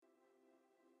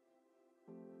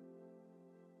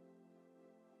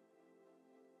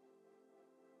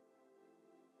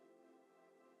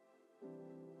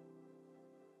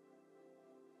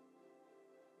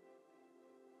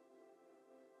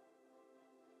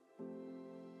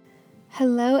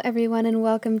Hello, everyone, and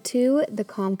welcome to the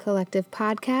Calm Collective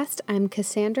podcast. I'm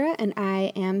Cassandra, and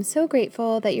I am so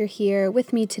grateful that you're here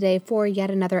with me today for yet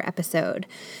another episode.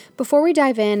 Before we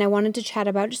dive in, I wanted to chat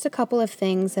about just a couple of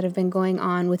things that have been going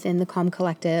on within the Calm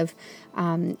Collective,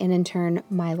 and in turn,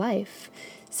 my life.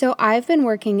 So I've been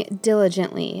working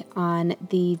diligently on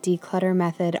the Declutter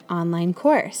Method online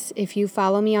course. If you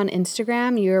follow me on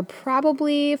Instagram, you're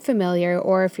probably familiar,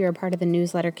 or if you're a part of the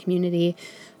newsletter community,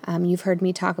 you've heard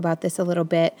me talk about this a little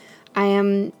bit. I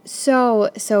am so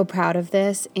proud of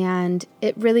this, and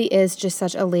it really is just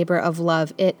such a labor of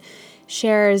love. It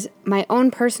shares my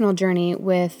own personal journey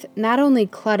with not only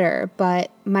clutter, but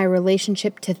my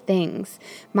relationship to things,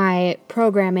 my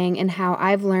programming, and how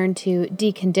I've learned to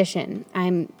decondition.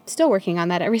 I'm still working on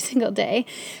that every single day,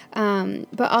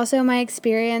 but also my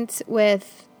experience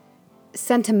with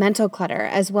sentimental clutter,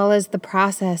 as well as the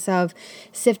process of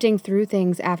sifting through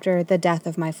things after the death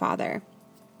of my father.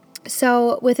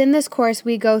 So within this course,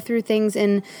 we go through things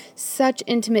in such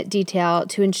intimate detail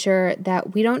to ensure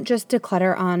that we don't just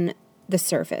declutter on the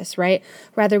surface, right?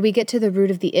 Rather, we get to the root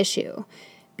of the issue,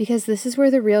 because this is where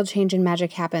the real change and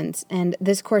magic happens. And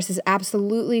this course is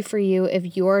absolutely for you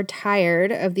if you're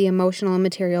tired of the emotional and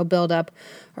material buildup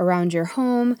around your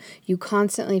home, you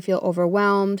constantly feel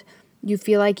overwhelmed, you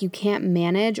feel like you can't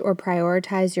manage or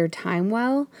prioritize your time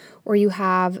well, or you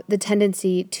have the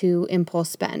tendency to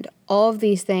impulse spend. All of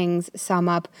these things sum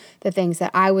up the things that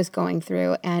I was going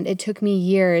through, and it took me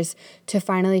years to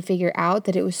finally figure out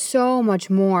that it was so much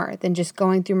more than just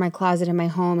going through my closet in my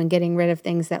home and getting rid of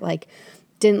things that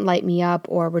didn't light me up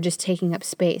or were just taking up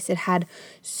space. It had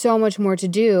so much more to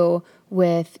do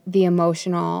with the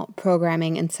emotional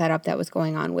programming and setup that was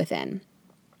going on within.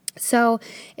 So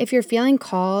if you're feeling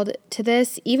called to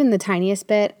this, even the tiniest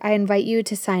bit, I invite you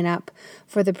to sign up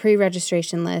for the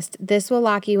pre-registration list. This will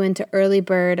lock you into early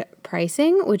bird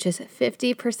pricing, which is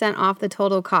 50% off the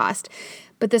total cost.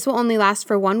 But this will only last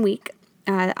for 1 week.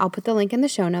 I'll put the link in the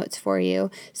show notes for you.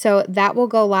 So that will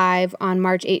go live on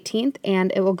March 18th,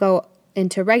 and it will go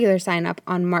into regular sign up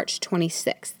on March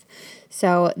 26th.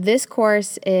 So this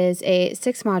course is a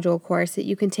 6-module course that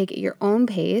you can take at your own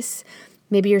pace.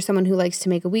 Maybe you're someone who likes to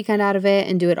make a weekend out of it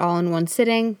and do it all in one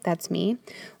sitting. That's me.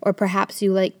 Or perhaps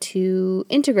you like to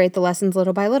integrate the lessons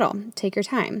little by little. Take your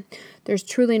time. There's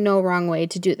truly no wrong way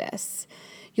to do this.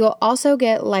 You'll also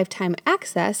get lifetime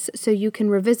access, so you can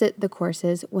revisit the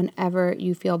courses whenever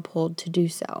you feel pulled to do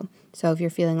so. So if you're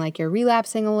feeling like you're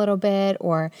relapsing a little bit,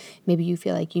 or maybe you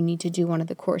feel like you need to do one of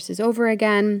the courses over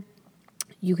again,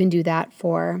 you can do that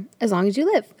for as long as you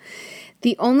live.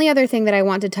 The only other thing that I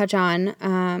want to touch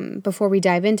on before we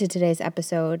dive into today's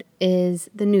episode is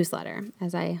the newsletter,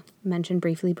 as I mentioned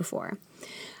briefly before.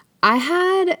 I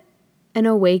had an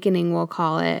awakening, we'll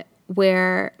call it,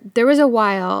 where there was a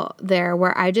while there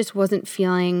where I just wasn't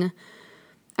feeling,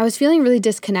 I was feeling really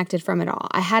disconnected from it all.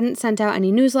 I hadn't sent out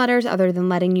any newsletters other than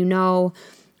letting you know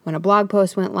when a blog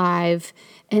post went live.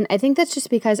 And I think that's just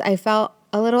because I felt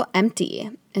a little empty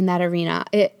in that arena.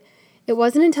 It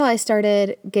wasn't until I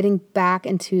started getting back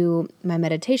into my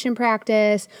meditation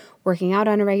practice, working out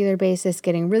on a regular basis,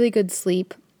 getting really good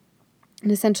sleep, and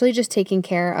essentially just taking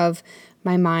care of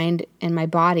my mind and my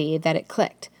body that it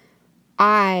clicked.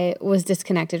 I was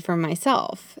disconnected from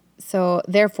myself, so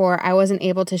therefore I wasn't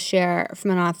able to share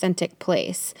from an authentic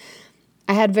place.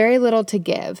 I had very little to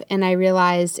give, and I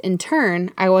realized in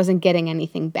turn I wasn't getting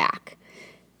anything back.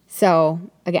 So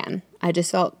again, I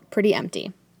just felt pretty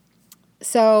empty.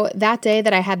 So that day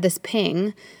that I had this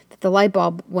ping, that the light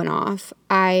bulb went off,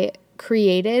 I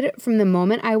created from the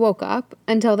moment I woke up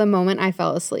until the moment I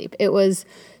fell asleep. It was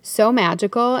so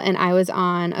magical, and I was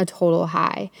on a total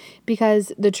high,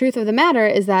 because the truth of the matter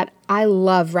is that I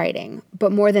love writing,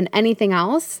 but more than anything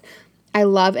else, I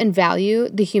love and value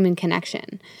the human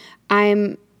connection.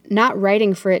 I'm not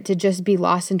writing for it to just be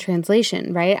lost in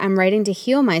translation, right? I'm writing to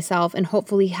heal myself and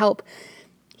hopefully help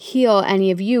heal any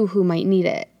of you who might need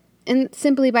it. And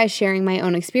simply by sharing my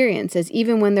own experiences,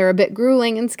 even when they're a bit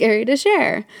grueling and scary to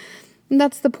share. And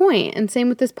that's the point. And same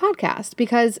with this podcast,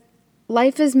 because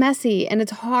life is messy and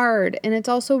it's hard, and it's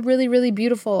also really, really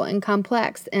beautiful and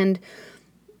complex. And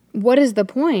what is the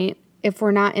point if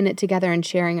we're not in it together and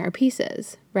sharing our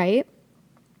pieces, right?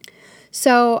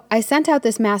 So I sent out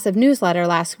this massive newsletter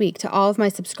last week to all of my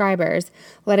subscribers,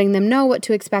 letting them know what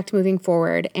to expect moving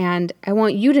forward. And I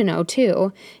want you to know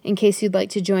too, in case you'd like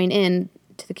to join in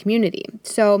to the community.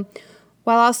 So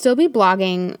while I'll still be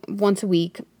blogging once a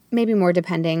week, maybe more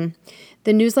depending,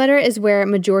 the newsletter is where a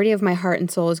majority of my heart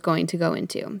and soul is going to go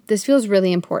into. This feels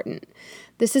really important.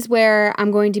 This is where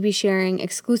I'm going to be sharing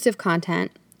exclusive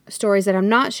content, stories that I'm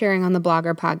not sharing on the blog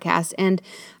or podcast, and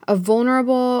a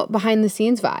vulnerable behind the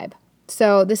scenes vibe.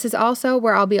 So this is also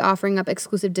where I'll be offering up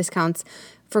exclusive discounts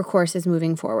for courses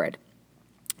moving forward.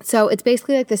 So it's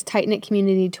basically like this tight-knit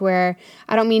community to where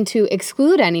I don't mean to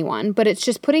exclude anyone, but it's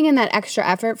just putting in that extra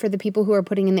effort for the people who are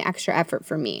putting in the extra effort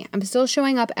for me. I'm still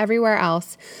showing up everywhere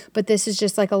else, but this is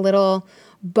just like a little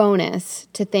bonus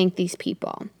to thank these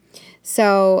people.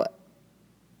 So,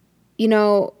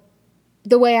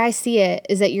 the way I see it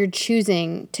is that you're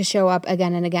choosing to show up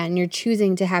again and again. You're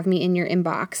choosing to have me in your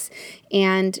inbox,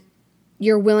 and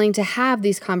you're willing to have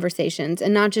these conversations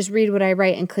and not just read what I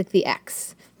write and click the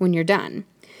X when you're done.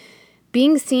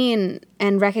 Being seen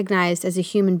and recognized as a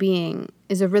human being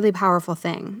is a really powerful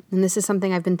thing, and this is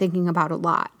something I've been thinking about a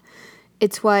lot.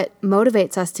 It's what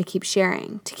motivates us to keep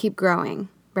sharing, to keep growing,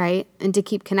 right? And to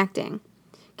keep connecting.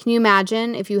 Can you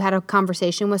imagine if you had a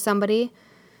conversation with somebody,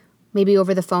 maybe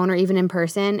over the phone or even in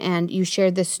person, and you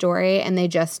shared this story and they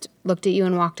just looked at you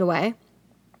and walked away?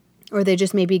 Or they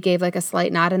just maybe gave like a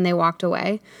slight nod and they walked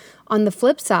away? On the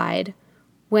flip side,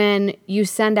 when you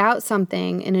send out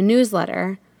something in a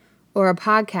newsletter or a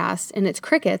podcast and it's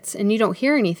crickets and you don't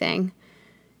hear anything,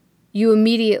 you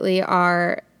immediately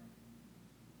are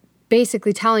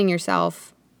basically telling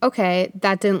yourself, okay,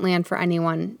 that didn't land for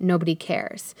anyone. Nobody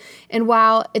cares. And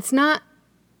while it's not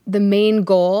the main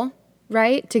goal,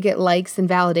 right, to get likes and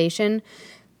validation,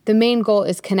 the main goal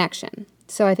is connection.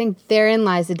 So I think therein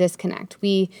lies the disconnect.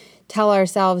 We tell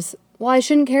ourselves, well, I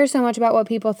shouldn't care so much about what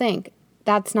people think.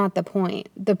 That's not the point.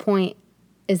 The point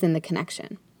is in the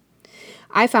connection.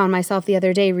 I found myself the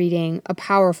other day reading a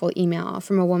powerful email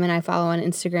from a woman I follow on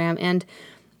Instagram, and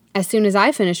as soon as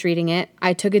I finished reading it,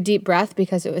 I took a deep breath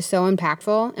because it was so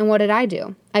impactful, and what did I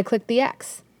do? I clicked the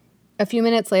X. A few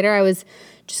minutes later, I was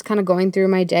just kind of going through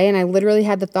my day, and I literally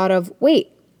had the thought of,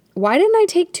 wait, why didn't I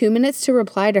take 2 minutes to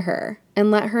reply to her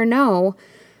and let her know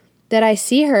that I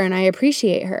see her and I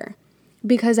appreciate her?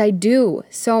 Because I do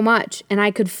so much, and I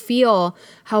could feel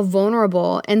how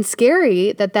vulnerable and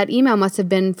scary that email must have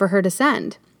been for her to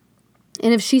send.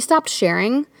 And if she stopped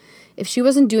sharing, if she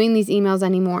wasn't doing these emails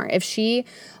anymore, if she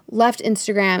left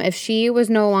Instagram, if she was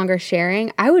no longer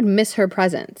sharing, I would miss her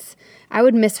presence. I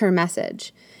would miss her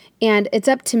message. And it's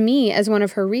up to me as one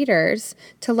of her readers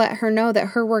to let her know that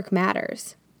her work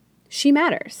matters. She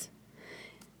matters.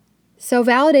 So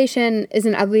validation is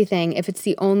an ugly thing if it's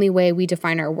the only way we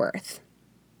define our worth.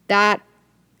 That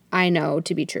I know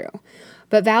to be true.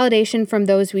 But validation from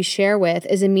those we share with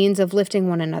is a means of lifting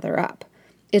one another up.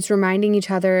 It's reminding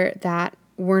each other that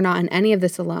we're not in any of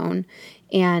this alone.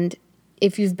 And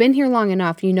if you've been here long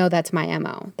enough, you know that's my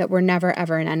MO, that we're never,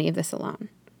 ever in any of this alone.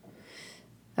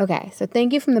 Okay, so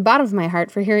thank you from the bottom of my heart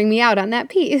for hearing me out on that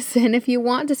piece. And if you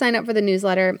want to sign up for the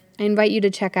newsletter, I invite you to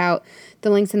check out the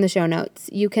links in the show notes.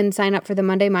 You can sign up for the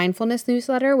Monday Mindfulness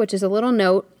newsletter, which is a little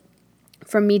note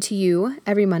from me to you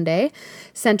every Monday,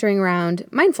 centering around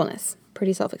mindfulness.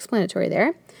 Pretty self-explanatory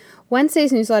there.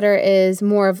 Wednesday's newsletter is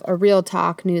more of a real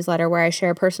talk newsletter where I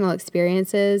share personal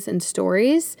experiences and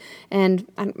stories and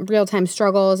real-time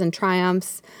struggles and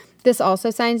triumphs. This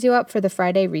also signs you up for the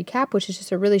Friday recap, which is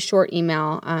just a really short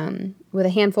email with a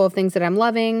handful of things that I'm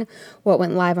loving, what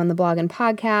went live on the blog and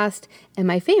podcast, and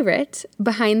my favorite,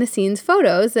 behind-the-scenes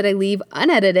photos that I leave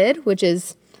unedited, which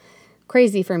is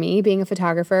crazy for me. Being a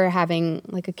photographer, having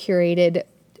like a curated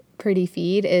pretty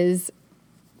feed is,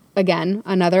 again,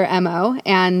 another MO.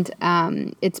 And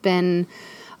it's been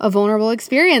a vulnerable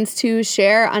experience to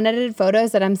share unedited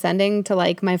photos that I'm sending to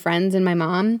like my friends and my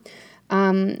mom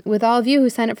with all of you who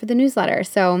sign up for the newsletter.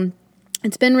 So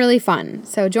it's been really fun.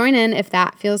 So join in if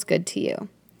that feels good to you.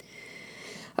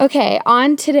 Okay,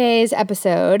 on today's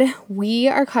episode, we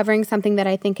are covering something that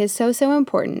I think is so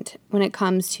important when it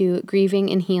comes to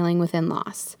grieving and healing within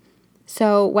loss.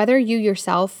 So whether you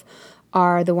yourself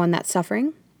are the one that's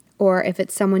suffering, or if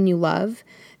it's someone you love,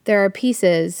 there are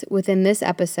pieces within this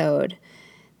episode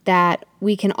that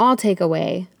we can all take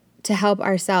away to help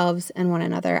ourselves and one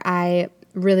another. I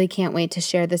really can't wait to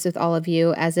share this with all of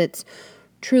you, as it's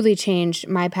truly changed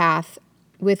my path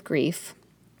with grief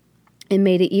and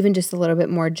made it even just a little bit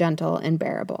more gentle and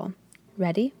bearable.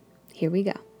 Ready? Here we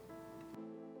go.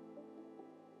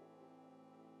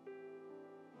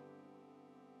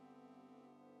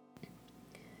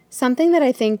 Something that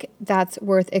I think that's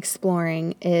worth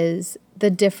exploring is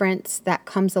the difference that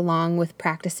comes along with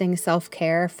practicing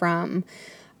self-care from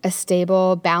a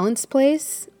stable, balanced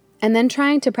place, and then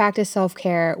trying to practice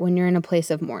self-care when you're in a place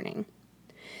of mourning.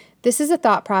 This is a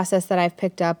thought process that I've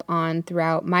picked up on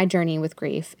throughout my journey with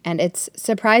grief, and it's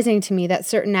surprising to me that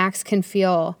certain acts can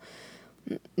feel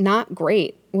not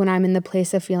great when I'm in the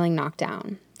place of feeling knocked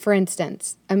down. For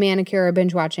instance, a manicure or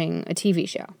binge watching a TV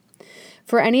show.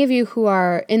 For any of you who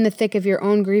are in the thick of your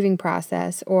own grieving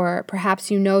process, or perhaps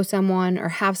you know someone or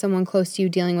have someone close to you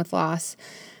dealing with loss,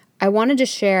 I wanted to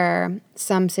share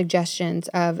some suggestions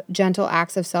of gentle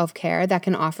acts of self-care that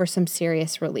can offer some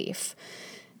serious relief.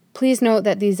 Please note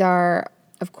that these are,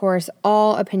 of course,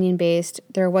 all opinion-based.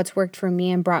 They're what's worked for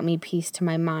me and brought me peace to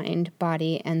my mind,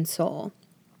 body, and soul.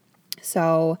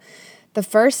 So the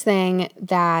first thing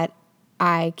that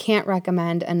I can't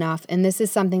recommend enough, and this is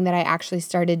something that I actually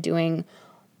started doing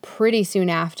pretty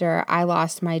soon after I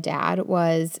lost my dad,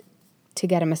 was to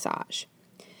get a massage.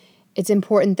 It's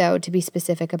important, though, to be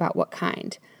specific about what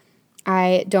kind.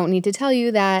 I don't need to tell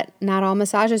you that not all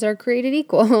massages are created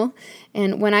equal.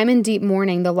 And when I'm in deep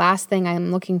mourning, the last thing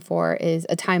I'm looking for is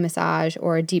a Thai massage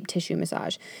or a deep tissue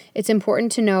massage. It's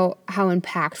important to know how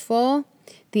impactful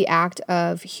the act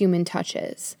of human touch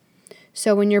is.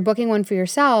 So when you're booking one for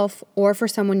yourself or for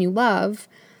someone you love,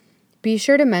 be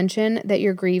sure to mention that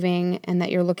you're grieving and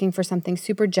that you're looking for something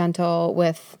super gentle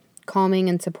with calming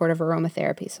and supportive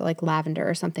aromatherapy, so like lavender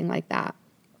or something like that.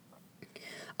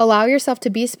 Allow yourself to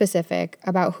be specific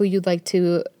about who you'd like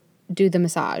to do the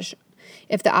massage.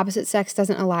 If the opposite sex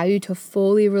doesn't allow you to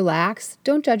fully relax,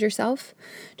 don't judge yourself.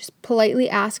 Just politely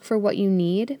ask for what you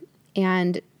need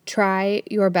and try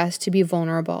your best to be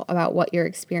vulnerable about what you're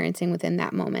experiencing within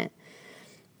that moment.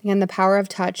 Again, the power of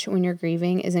touch when you're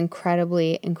grieving is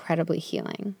incredibly, incredibly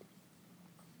healing.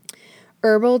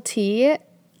 Herbal tea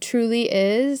truly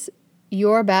is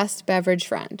your best beverage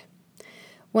friend.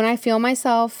 When I feel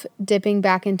myself dipping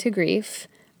back into grief,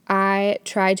 I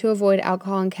try to avoid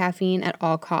alcohol and caffeine at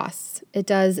all costs. It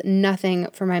does nothing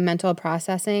for my mental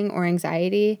processing or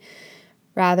anxiety.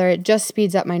 Rather, it just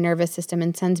speeds up my nervous system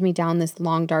and sends me down this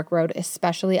long, dark road,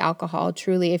 especially alcohol.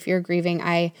 Truly, if you're grieving,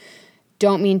 I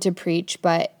don't mean to preach,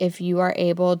 but if you are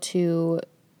able to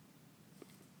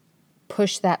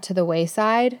push that to the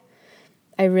wayside,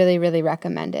 I really, really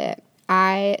recommend it.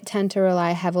 I tend to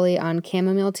rely heavily on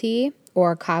chamomile tea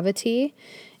or kava tea,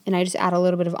 and I just add a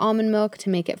little bit of almond milk to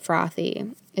make it frothy.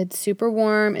 It's super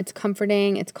warm, it's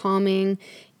comforting, it's calming,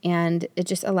 and it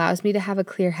just allows me to have a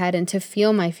clear head and to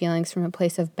feel my feelings from a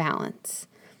place of balance.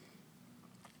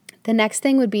 The next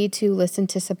thing would be to listen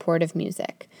to supportive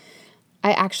music.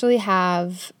 I actually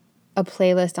have a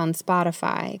playlist on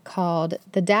Spotify called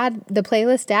the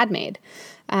playlist Dad made.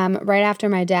 Right after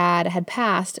my dad had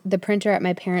passed, the printer at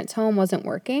my parents' home wasn't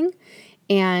working,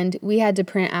 and we had to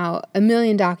print out 1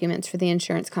 million documents for the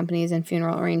insurance companies and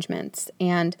funeral arrangements.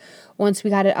 And once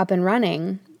we got it up and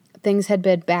running, things had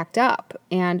been backed up,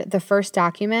 and the first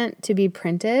document to be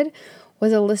printed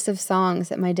was a list of songs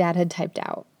that my dad had typed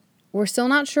out. We're still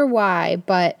not sure why,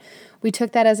 but we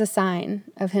took that as a sign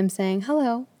of him saying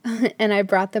hello, and I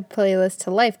brought the playlist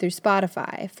to life through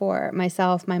Spotify for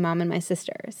myself, my mom, and my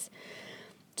sisters.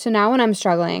 So now when I'm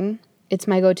struggling, it's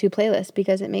my go-to playlist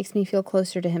because it makes me feel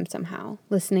closer to him somehow,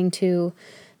 listening to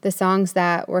the songs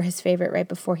that were his favorite right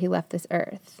before he left this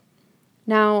earth.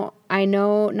 Now, I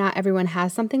know not everyone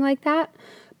has something like that,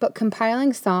 but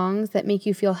compiling songs that make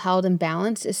you feel held and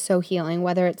balanced is so healing,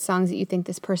 whether it's songs that you think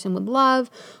this person would love,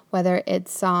 whether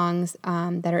it's songs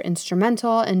that are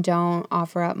instrumental and don't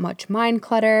offer up much mind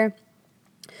clutter,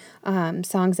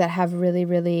 songs that have really,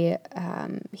 really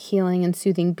healing and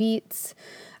soothing beats.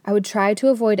 I would try to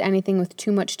avoid anything with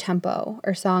too much tempo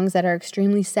or songs that are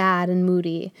extremely sad and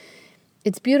moody.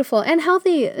 It's beautiful and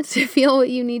healthy to feel what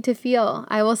you need to feel.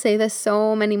 I will say this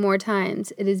so many more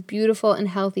times. It is beautiful and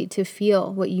healthy to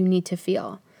feel what you need to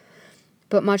feel.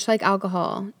 But much like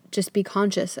alcohol, just be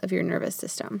conscious of your nervous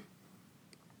system.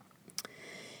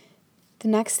 The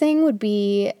next thing would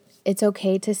be, it's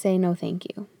okay to say no thank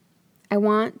you. I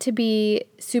want to be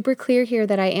super clear here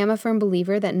that I am a firm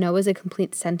believer that no is a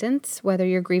complete sentence, whether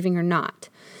you're grieving or not.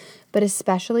 But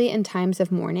especially in times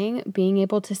of mourning, being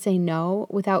able to say no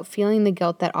without feeling the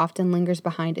guilt that often lingers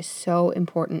behind is so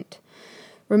important.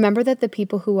 Remember that the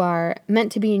people who are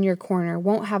meant to be in your corner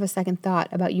won't have a second thought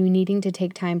about you needing to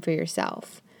take time for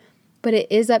yourself. But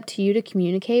it is up to you to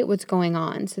communicate what's going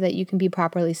on so that you can be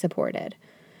properly supported.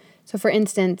 So for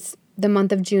instance, the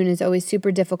month of June is always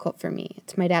super difficult for me.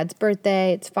 It's my dad's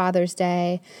birthday, it's Father's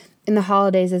Day, and the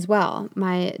holidays as well.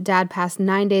 My dad passed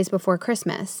 9 days before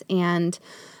Christmas, and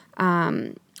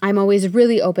I'm always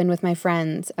really open with my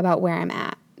friends about where I'm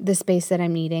at, the space that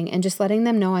I'm needing, and just letting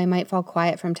them know I might fall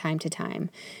quiet from time to time,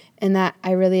 and that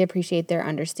I really appreciate their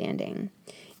understanding.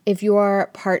 If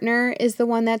your partner is the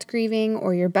one that's grieving,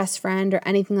 or your best friend, or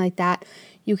anything like that,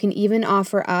 you can even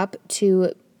offer up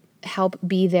to help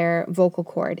be their vocal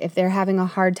cord. If they're having a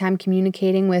hard time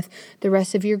communicating with the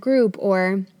rest of your group,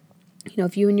 or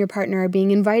If you and your partner are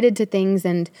being invited to things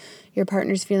and your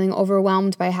partner's feeling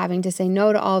overwhelmed by having to say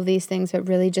no to all of these things, but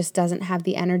really just doesn't have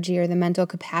the energy or the mental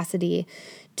capacity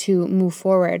to move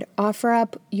forward, offer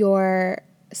up your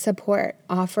support,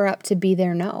 offer up to be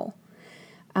their no.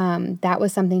 That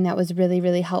was something that was really,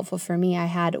 really helpful for me. I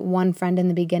had one friend in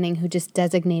the beginning who just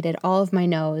designated all of my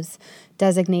no's,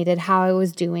 designated how I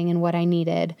was doing and what I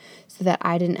needed so that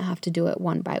I didn't have to do it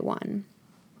one by one.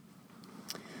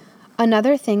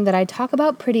 Another thing that I talk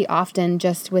about pretty often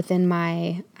just within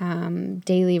my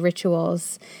daily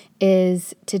rituals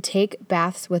is to take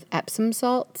baths with Epsom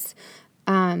salts.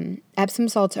 Epsom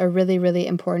salts are really, really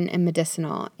important and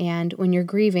medicinal. And when you're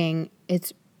grieving,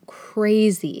 it's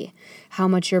crazy how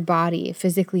much your body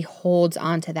physically holds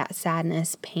onto that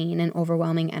sadness, pain, and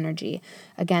overwhelming energy.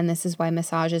 Again, this is why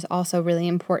massage is also really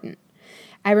important.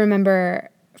 I remember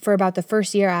for about the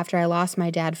first year after I lost my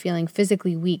dad feeling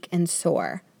physically weak and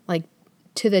sore, like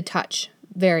to the touch,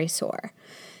 very sore.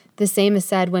 The same is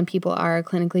said when people are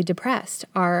clinically depressed.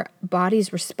 Our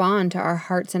bodies respond to our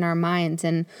hearts and our minds,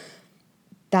 and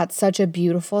that's such a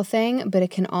beautiful thing, but it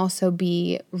can also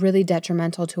be really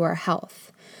detrimental to our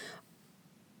health.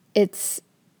 It's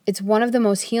one of the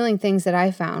most healing things that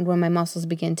I found when my muscles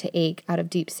begin to ache out of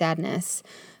deep sadness,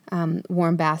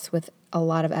 warm baths with a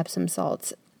lot of Epsom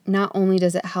salts. Not only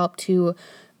does it help to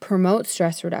promote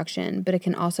stress reduction, but it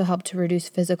can also help to reduce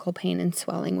physical pain and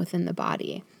swelling within the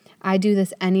body. I do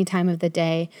this any time of the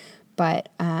day, but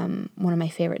one of my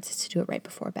favorites is to do it right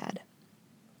before bed.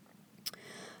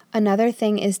 Another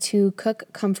thing is to cook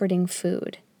comforting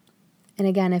food. And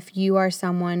again, if you are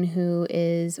someone who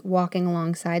is walking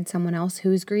alongside someone else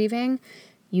who's grieving,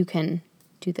 you can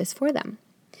do this for them.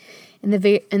 In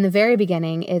the very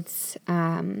beginning, it's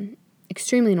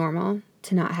extremely normal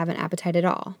to not have an appetite at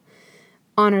all.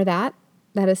 Honor that.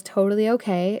 That is totally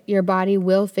okay. Your body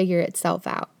will figure itself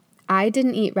out. I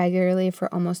didn't eat regularly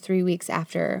for almost 3 weeks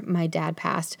after my dad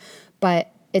passed,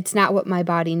 but it's not what my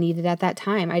body needed at that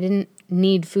time. I didn't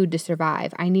need food to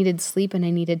survive. I needed sleep and I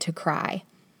needed to cry.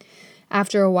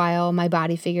 After a while, my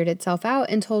body figured itself out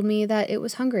and told me that it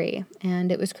was hungry and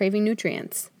it was craving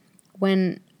nutrients.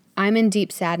 When I'm in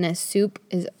deep sadness, soup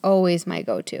is always my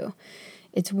go-to.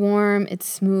 It's warm, it's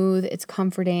smooth, it's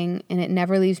comforting, and it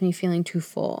never leaves me feeling too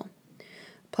full.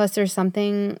 Plus, there's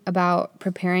something about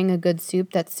preparing a good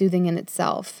soup that's soothing in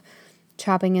itself.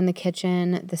 Chopping in the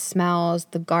kitchen, the smells,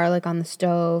 the garlic on the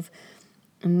stove,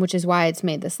 which is why it's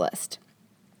made this list.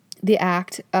 The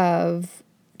act of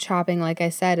chopping, like I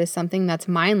said, is something that's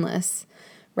mindless,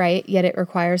 right? Yet it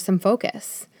requires some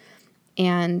focus.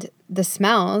 And the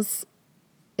smells,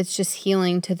 it's just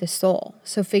healing to the soul.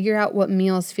 So figure out what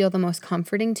meals feel the most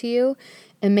comforting to you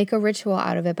and make a ritual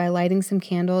out of it by lighting some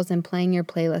candles and playing your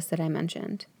playlist that I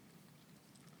mentioned.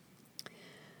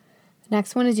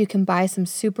 Next one is you can buy some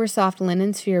super soft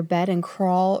linens for your bed and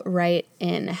crawl right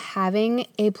in. Having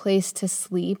a place to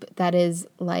sleep that is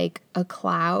like a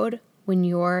cloud when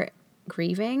you're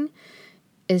grieving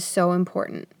is so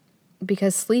important,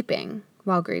 because sleeping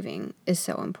while grieving is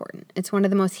so important. It's one of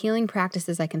the most healing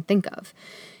practices I can think of.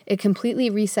 It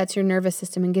completely resets your nervous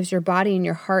system and gives your body and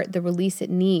your heart the release it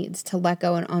needs to let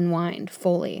go and unwind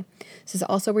fully. This is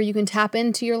also where you can tap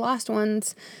into your lost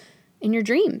ones in your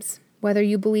dreams, whether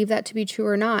you believe that to be true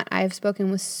or not. I've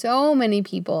spoken with so many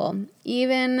people,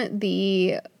 even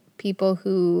the people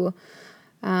who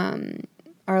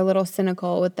are a little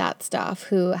cynical with that stuff,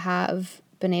 who have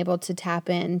been able to tap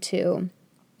into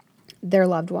their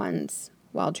loved ones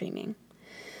while dreaming.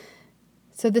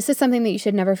 So this is something that you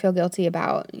should never feel guilty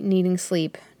about, needing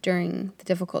sleep during the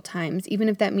difficult times, even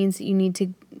if that means that you need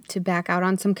to back out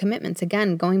on some commitments.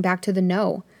 Again, going back to the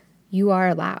no, you are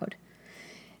allowed.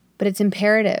 But it's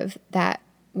imperative that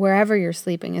wherever you're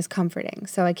sleeping is comforting.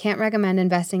 So I can't recommend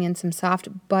investing in some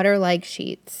soft butter-like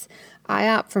sheets. I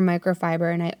opt for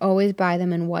microfiber, and I always buy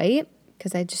them in white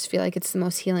because I just feel like it's the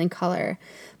most healing color.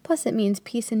 Plus, it means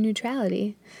peace and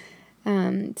neutrality.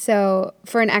 So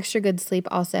for an extra good sleep,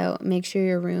 also make sure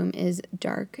your room is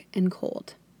dark and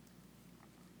cold.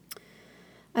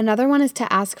 Another one is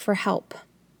to ask for help.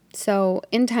 So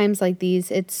in times like these,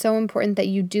 it's so important that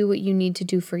you do what you need to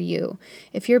do for you.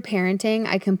 If you're parenting,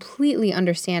 I completely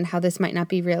understand how this might not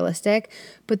be realistic,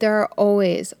 but there are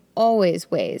always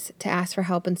ways to ask for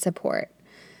help and support.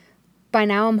 By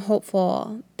now, I'm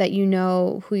hopeful that you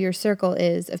know who your circle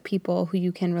is of people who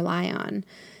you can rely on.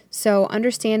 So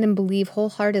understand and believe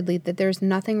wholeheartedly that there's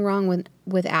nothing wrong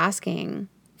with asking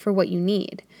for what you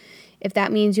need. If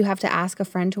that means you have to ask a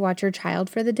friend to watch your child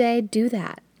for the day, do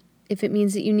that. If it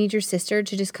means that you need your sister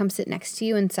to just come sit next to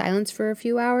you in silence for a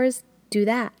few hours, do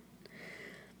that.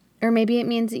 Or maybe it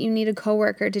means that you need a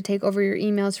coworker to take over your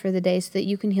emails for the day so that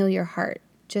you can heal your heart.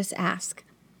 Just ask.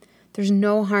 There's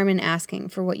no harm in asking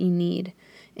for what you need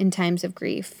in times of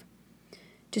grief.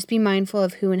 Just be mindful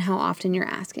of who and how often you're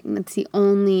asking. That's the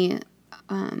only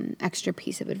extra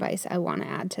piece of advice I want to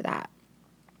add to that.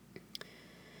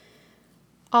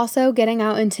 Also, getting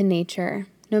out into nature.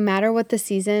 No matter what the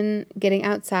season, getting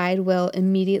outside will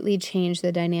immediately change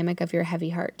the dynamic of your heavy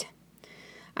heart.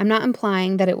 I'm not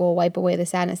implying that it will wipe away the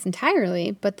sadness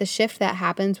entirely, but the shift that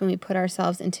happens when we put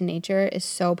ourselves into nature is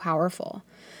so powerful.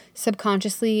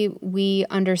 Subconsciously, we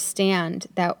understand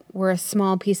that we're a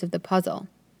small piece of the puzzle,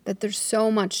 that there's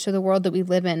so much to the world that we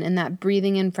live in, and that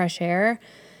breathing in fresh air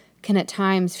can at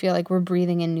times feel like we're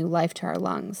breathing in new life to our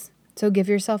lungs. So give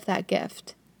yourself that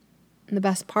gift. And the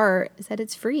best part is that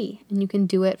it's free, and you can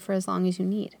do it for as long as you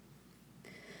need.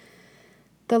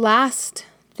 The last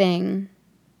thing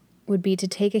would be to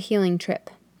take a healing trip.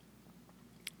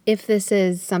 If this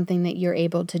is something that you're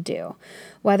able to do,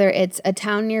 whether it's a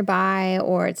town nearby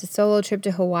or it's a solo trip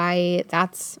to Hawaii,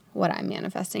 that's what I'm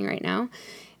manifesting right now.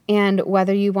 And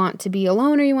whether you want to be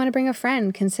alone or you want to bring a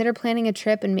friend, consider planning a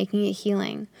trip and making it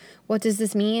healing. What does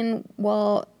this mean?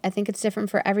 Well, I think it's different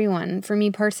for everyone. For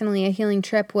me personally, a healing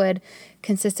trip would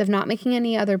consist of not making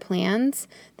any other plans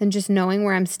than just knowing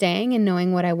where I'm staying and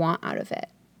knowing what I want out of it.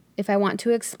 If I want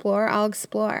to explore, I'll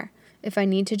explore. If I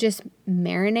need to just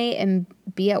marinate and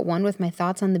be at one with my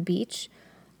thoughts on the beach,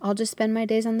 I'll just spend my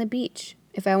days on the beach.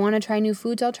 If I want to try new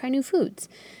foods, I'll try new foods.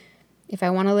 If I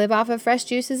want to live off of fresh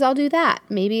juices, I'll do that.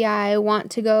 Maybe I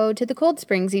want to go to the cold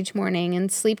springs each morning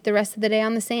and sleep the rest of the day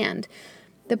on the sand.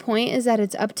 The point is that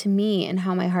it's up to me and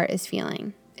how my heart is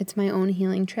feeling. It's my own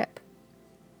healing trip.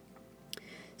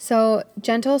 So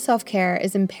gentle self-care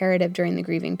is imperative during the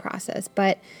grieving process,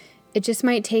 but it just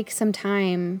might take some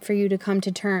time for you to come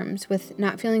to terms with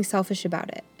not feeling selfish about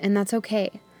it, and that's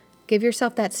okay. Give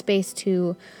yourself that space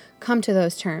to come to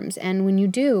those terms, and when you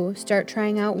do, start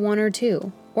trying out one or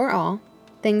two, or all,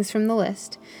 things from the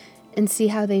list, and see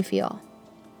how they feel.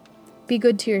 Be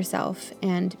good to yourself,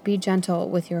 and be gentle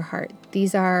with your heart.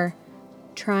 These are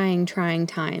trying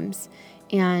times,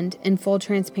 and in full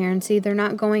transparency, they're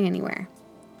not going anywhere.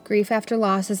 Grief after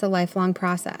loss is a lifelong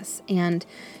process, and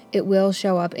it will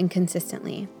show up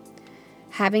inconsistently.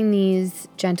 Having these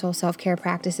gentle self-care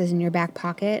practices in your back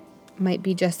pocket might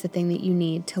be just the thing that you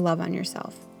need to love on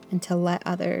yourself and to let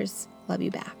others love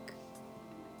you back.